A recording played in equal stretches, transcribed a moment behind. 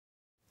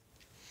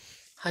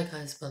Hi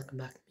guys, welcome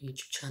back to my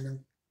YouTube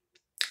channel.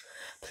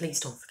 Please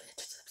don't forget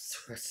to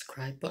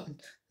subscribe button,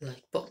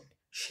 like button,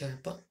 share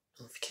button,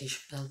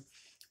 notification bell.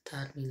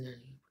 That means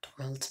the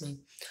world to me.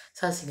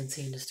 So as you can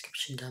see in the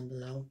description down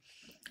below,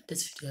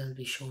 this video will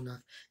be showing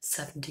off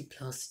 70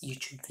 plus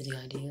YouTube video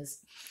ideas.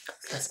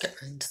 So let's get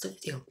right into the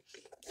video.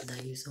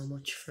 Thank you so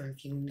much for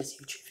viewing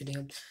this YouTube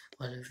video,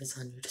 whether it's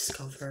on your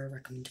Discover,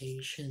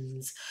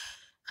 recommendations,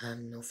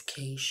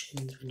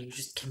 notifications, when you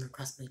just came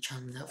across my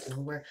channel out of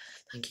nowhere.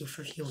 Thank you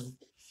for viewing.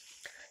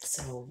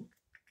 So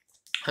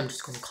I'm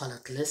just going to call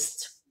out the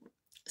list.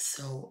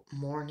 So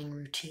morning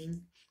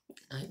routine,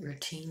 night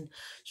routine.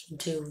 You can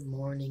do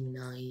morning,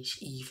 night,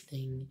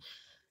 evening,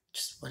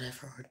 just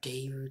whatever, or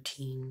day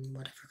routine,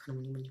 whatever kind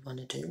of one you want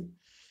to do.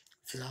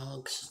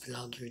 Vlogs,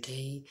 vlog your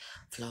day,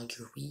 vlog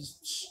your week,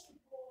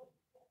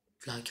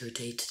 vlog your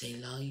day-to-day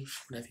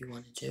life, whatever you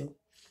want to do.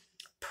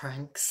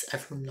 Pranks,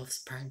 everyone loves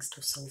pranks,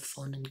 they're so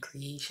fun and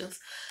creative.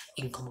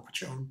 You can come up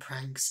with your own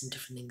pranks and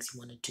different things you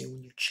want to do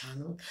on your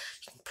channel.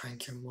 You can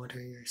prank your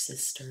mother, your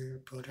sister, your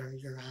brother,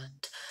 your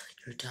aunt,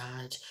 your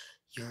dad,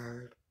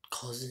 your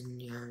cousin,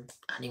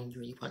 anyone you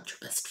really want, your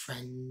best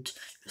friend,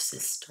 your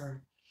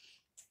sister.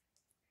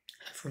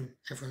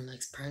 Everyone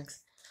likes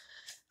pranks.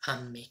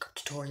 Makeup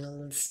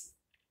tutorials,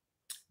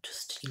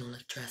 just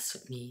like dress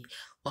with me,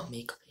 what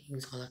makeup I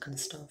use, all that kind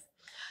of stuff.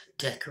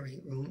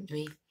 Decorate room with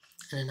me.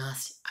 And then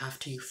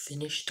after you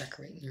finish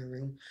decorating your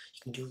room,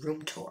 you can do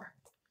room tour.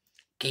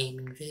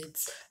 Gaming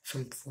vids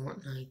from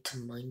Fortnite to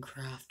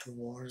Minecraft to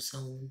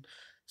Warzone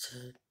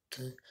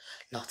to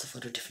lots of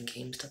other different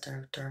games that are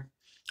out there.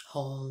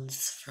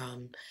 Hauls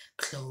from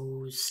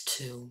clothes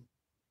to,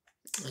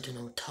 I don't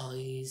know,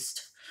 toys,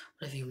 to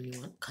whatever you really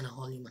want, kind of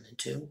haul you want to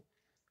do.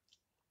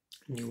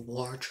 New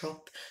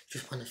wardrobe, you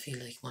just want to feel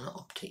like you want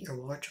to update your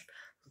wardrobe,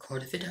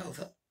 record a video of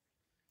it.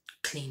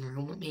 Clean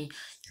room with me,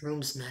 your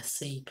room's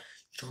messy,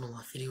 you don't know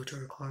what video to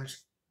record,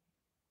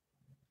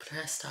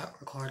 press that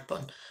record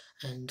button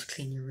and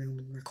clean your room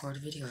and record a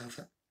video of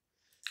it.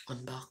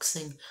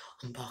 Unboxing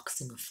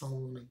a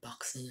phone,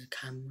 unboxing a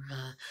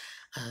camera,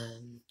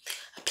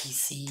 a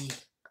PC,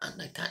 and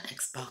like that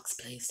Xbox,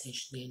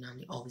 PlayStation, they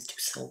normally always do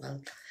so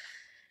well.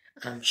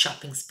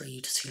 Shopping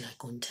spree, just feel like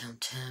going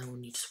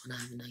downtown, you just want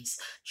to have a nice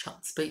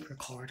shopping spree,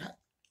 record it.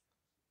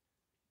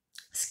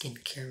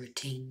 Skincare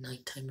routine,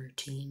 nighttime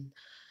routine,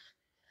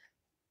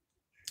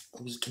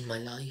 a week in my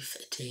life,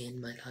 a day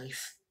in my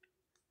life.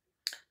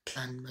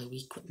 Plan my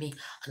week with me.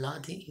 A lot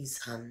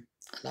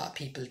of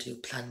people do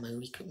plan my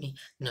week with me.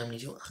 Normally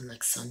do it on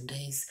like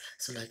Sundays,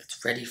 so like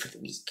it's ready for the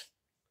week.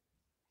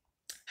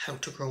 How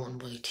to grow on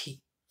YT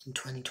in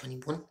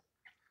 2021.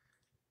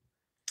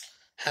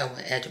 How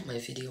I edit my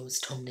videos,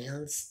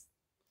 thumbnails.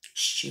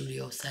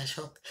 Studio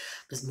setup,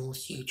 because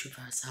most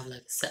YouTubers have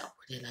like a setup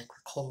where they like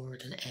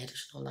record and edit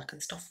and all that kind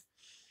of stuff.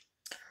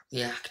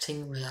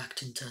 Reacting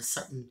to a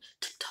certain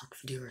TikTok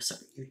video or a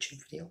certain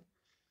YouTube video.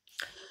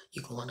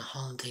 You go on a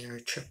holiday or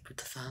a trip with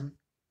the fam,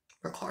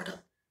 record it.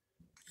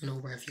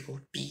 Wherever you go,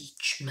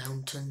 beach,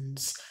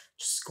 mountains,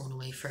 just going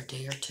away for a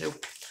day or two,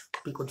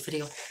 could be a good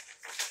video.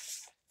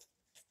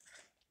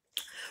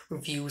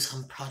 Reviews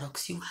on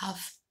products you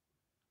have.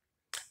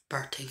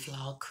 Birthday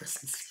vlog,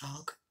 Christmas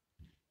vlog.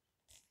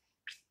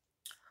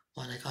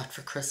 What I got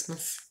for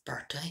Christmas,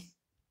 birthday.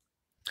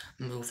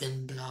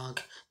 Move-in vlog,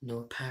 new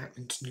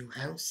apartment, new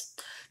house.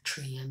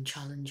 3am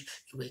challenge,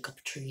 you wake up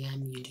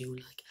 3am, you do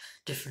like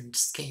different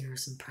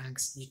scares and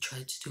pranks, and you try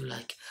to do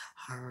like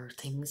horror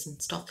things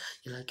and stuff.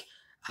 You like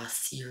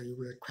ask Siri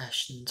weird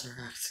questions or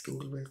ask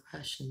Google weird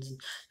questions, and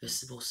you're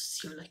supposed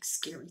to see like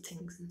scary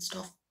things and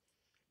stuff.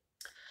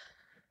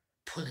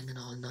 Pulling an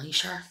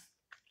all-nighter,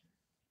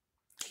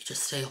 you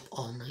just stay up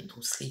all night,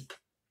 no sleep.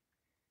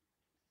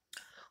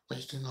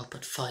 Waking up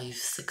at 5,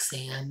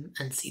 6am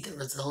and see the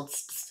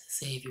results.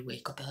 Say if you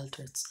wake up earlier,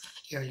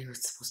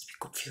 it's supposed to be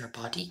good for your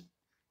body.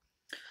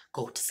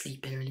 Go to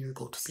sleep earlier,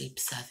 go to sleep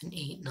 7,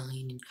 8, 9,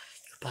 and your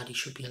body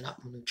should be a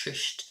lot more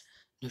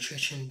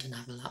nutritioned and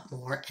have a lot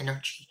more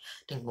energy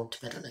than going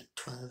to bed at like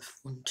 12,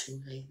 1,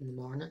 2 in the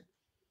morning.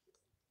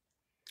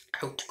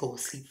 How to go to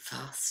sleep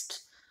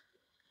fast.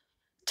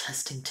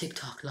 Testing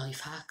TikTok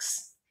life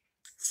hacks.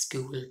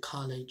 School,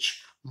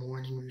 college,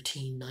 morning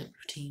routine, night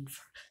routine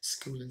for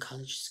school and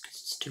college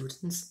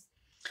students.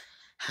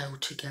 How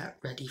to get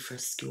ready for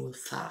school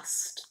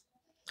fast.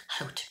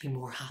 How to be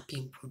more happy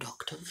and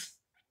productive.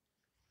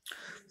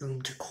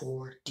 Room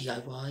decor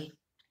DIY.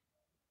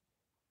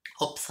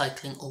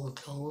 Upcycling old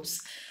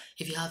clothes.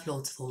 If you have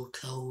loads of old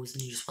clothes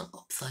and you just want to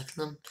upcycle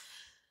them,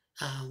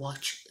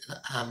 watch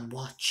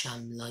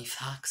life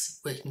hacks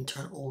where you can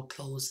turn old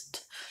clothes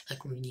into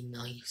like really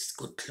nice,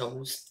 good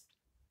clothes.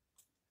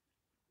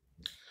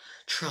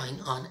 Trying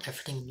on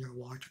everything in your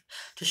wardrobe.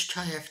 Just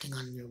try everything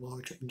on in your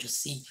wardrobe and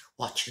just see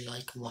what you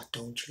like and what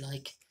don't you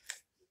like.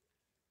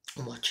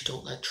 And what you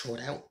don't like, throw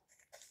it out.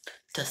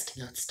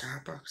 Testing out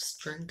Starbucks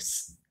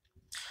drinks.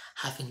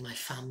 Having my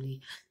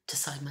family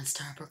decide my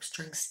Starbucks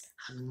drinks.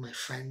 Having my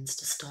friends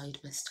decide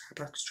my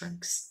Starbucks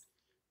drinks.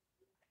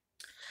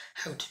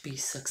 How to be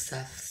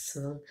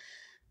successful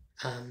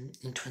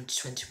in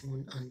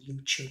 2021 on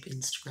YouTube,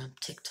 Instagram,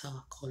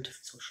 TikTok, all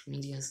different social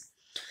medias.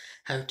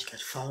 How to get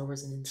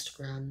followers on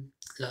Instagram,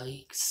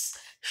 likes,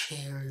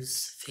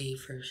 shares,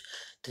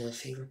 the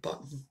favorite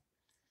button.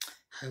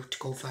 How to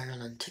go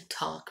viral on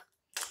TikTok.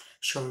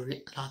 Sure,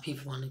 a lot of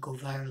people want to go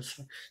viral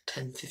for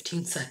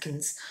 10-15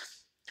 seconds,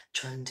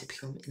 trying to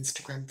become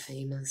Instagram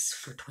famous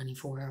for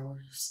 24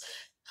 hours,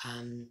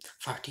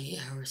 48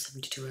 hours,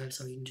 72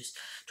 hours, or even just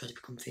try to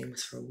become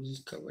famous for a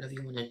week or whatever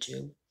you want to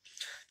do.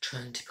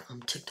 Trying to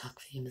become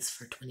TikTok famous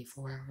for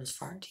 24 hours,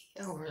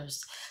 48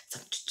 hours, it's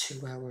up to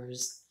 2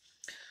 hours.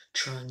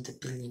 Trying the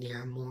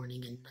billionaire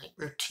morning and night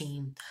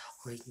routine,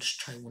 or you can just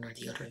try one or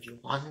the other if you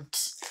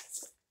want.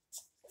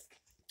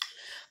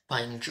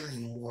 Buying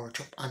dream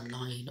wardrobe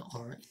online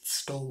or in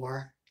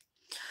store.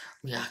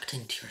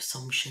 Reacting to your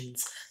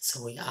assumptions.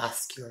 So we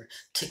ask your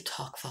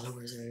TikTok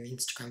followers or your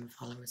Instagram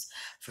followers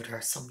for their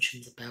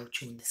assumptions about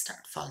you when they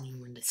start following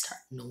you, when they start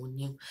knowing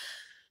you,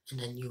 and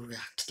then you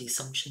react to the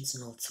assumptions.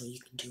 And also you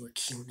can do a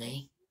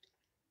Q&A.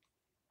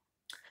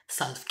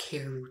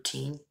 Self-care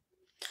routine.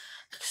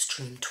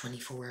 Extreme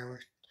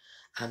 24-hour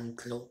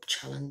globe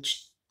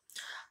challenge.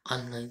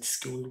 Online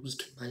school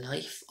week in my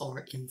life,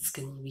 or in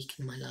school week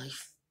in my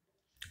life,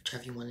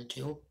 whichever you want to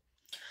do.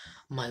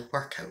 My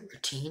workout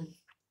routine.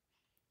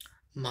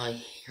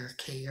 My hair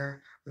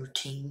care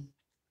routine.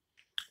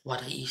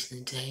 What I eat in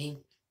a day,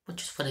 but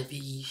just whatever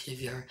you eat.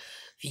 If you're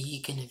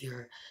vegan, if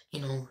you're,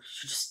 you're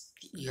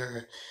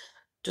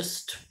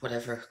just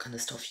whatever kind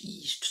of stuff you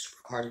eat, just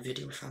record a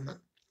video from it.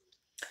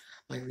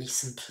 My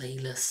recent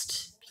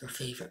playlist, your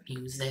favorite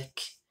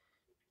music,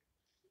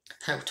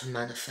 how to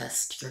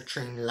manifest your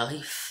dream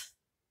life,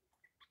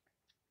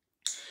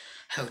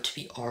 how to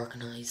be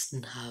organized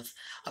and have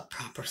a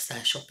proper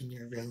setup in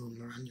your room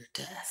or on your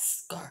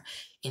desk or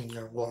in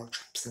your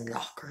wardrobes and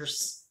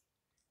lockers,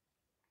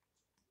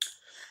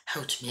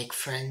 how to make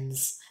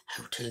friends,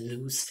 how to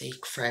lose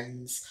fake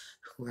friends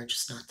who are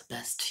just not the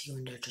best to you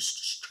and they're just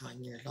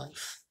destroying your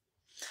life.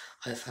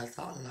 I've had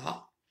that a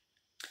lot.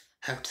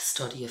 How to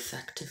study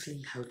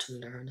effectively, how to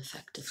learn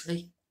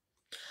effectively,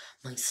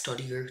 my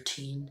study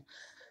routine,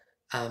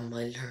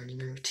 my learning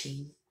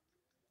routine,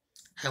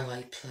 how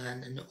I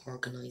plan and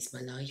organise my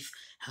life,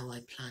 how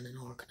I plan and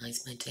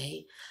organise my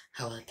day,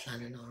 how I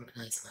plan and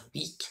organise my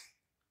week,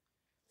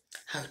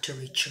 how to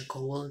reach your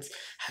goals,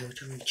 how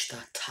to reach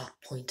that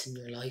top point in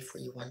your life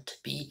where you want to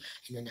be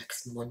in the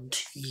next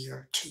month,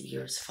 year, 2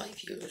 years,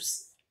 5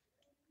 years.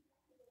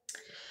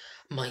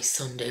 My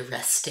Sunday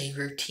rest day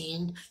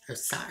routine, your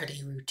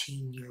Saturday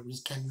routine, your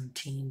weekend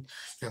routine,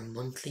 your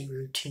monthly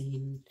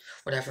routine,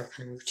 whatever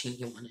kind of routine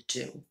you want to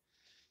do.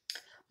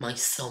 My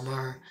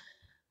summer,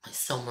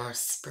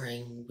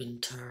 spring,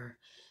 winter,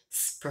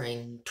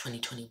 spring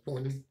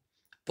 2021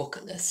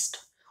 bucket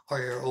list, or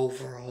your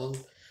overall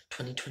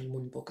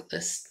 2021 bucket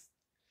list.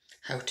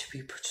 How to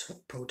be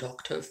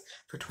productive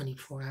for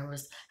 24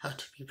 hours, how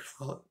to be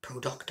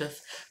productive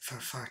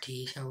for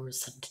 48 hours,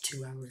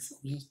 72 hours a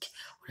week,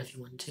 whatever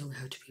you want to do,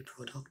 how to be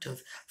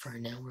productive for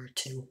an hour or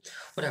two,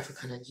 whatever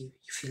kind of you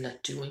feel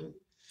like doing.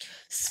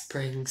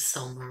 Spring,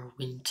 summer,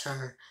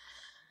 winter,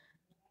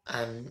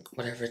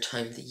 whatever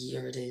time of the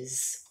year it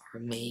is, or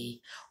May,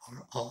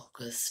 or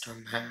August, or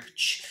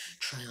March,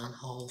 try on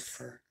haul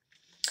for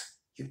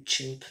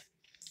YouTube.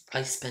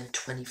 I spent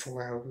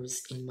 24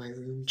 hours in my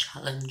room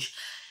challenge,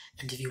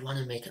 and if you want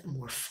to make it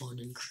more fun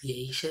and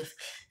creative,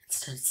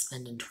 instead of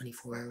spending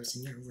 24 hours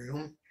in your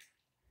room,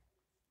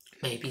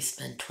 maybe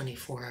spend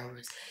 24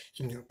 hours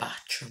in your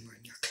bathroom or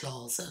in your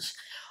closet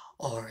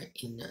or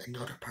in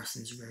another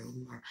person's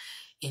room or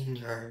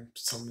in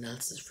someone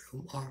else's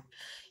room or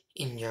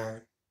in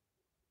your,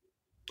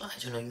 I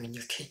don't know, you're in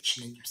your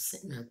kitchen, in your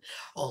sitting room.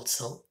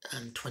 Also,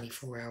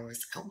 24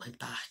 hours out my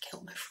back,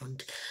 out my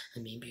front,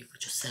 and maybe you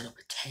could just set up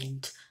a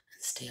tent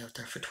and stay out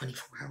there for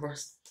 24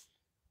 hours.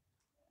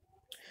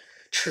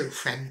 True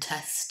friend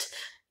test.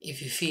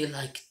 If you feel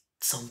like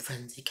some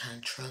friends you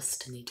can't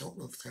trust and you don't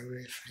know if they're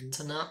real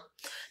friends or not,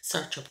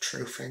 search up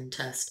true friend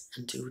test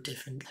and do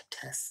different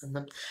tests on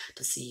them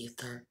to see if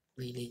they're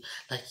really,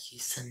 like, you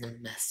send them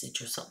a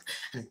message or something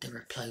and they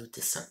reply with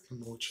this certain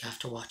emoji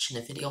after watching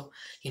a video,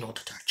 you know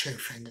that they're a true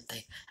friend, that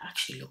they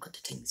actually look at the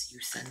things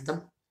you send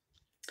them.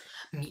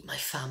 Meet my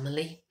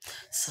family.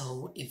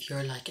 So if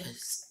you're like a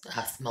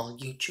small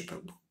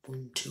YouTuber,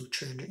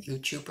 300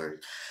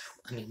 YouTubers,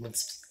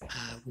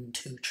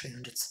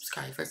 300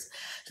 subscribers,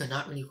 you're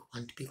not really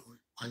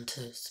want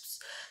to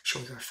show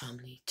your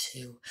family to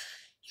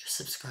your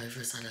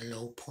subscribers at a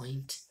low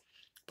point.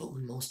 But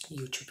when most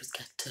YouTubers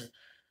get to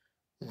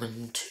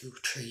 1, 2,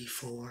 3,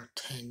 4,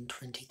 10,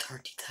 20,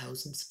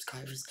 30,000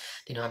 subscribers,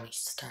 they normally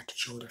start to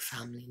show their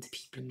family and the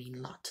people who mean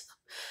a lot to them.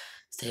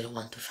 So they don't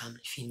want their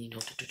family feeling,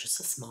 that they're just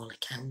a small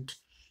account.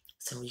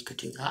 So you could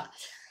do that.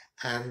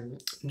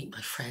 Meet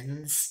my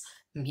friends,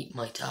 meet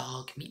my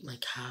dog, meet my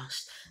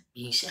cat,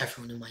 meet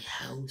everyone in my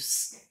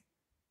house.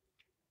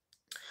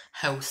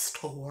 House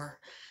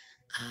tour,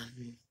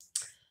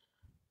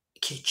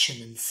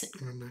 kitchen and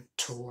sitting room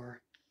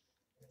tour.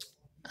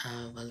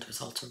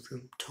 There's also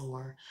room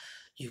tour.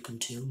 you can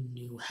do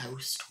new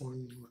house tour,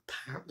 new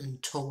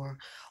apartment tour,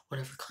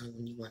 whatever kind of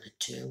one you want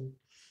to do.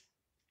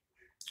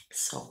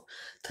 So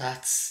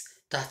that's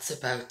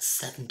about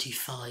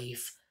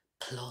 75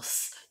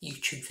 plus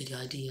YouTube video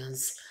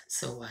ideas.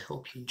 So I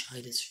hope you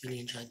really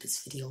enjoyed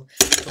this video.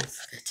 Don't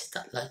forget to hit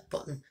that like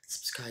button,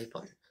 subscribe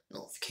button,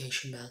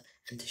 notification bell,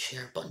 and the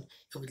share button.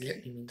 It would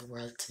literally mean the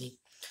world to me.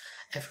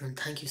 Everyone,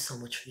 thank you so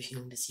much for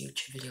viewing this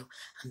YouTube video,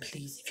 and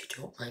please, if you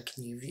don't mind,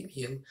 can you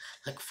view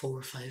like 4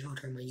 or 5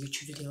 other of my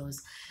YouTube videos.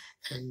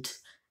 And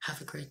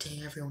have a great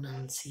day, everyone, and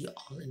I'll see you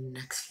all in the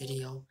next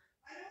video.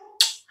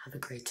 Have a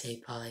great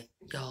day. Bye,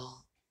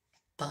 y'all.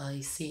 Bye.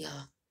 See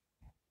ya.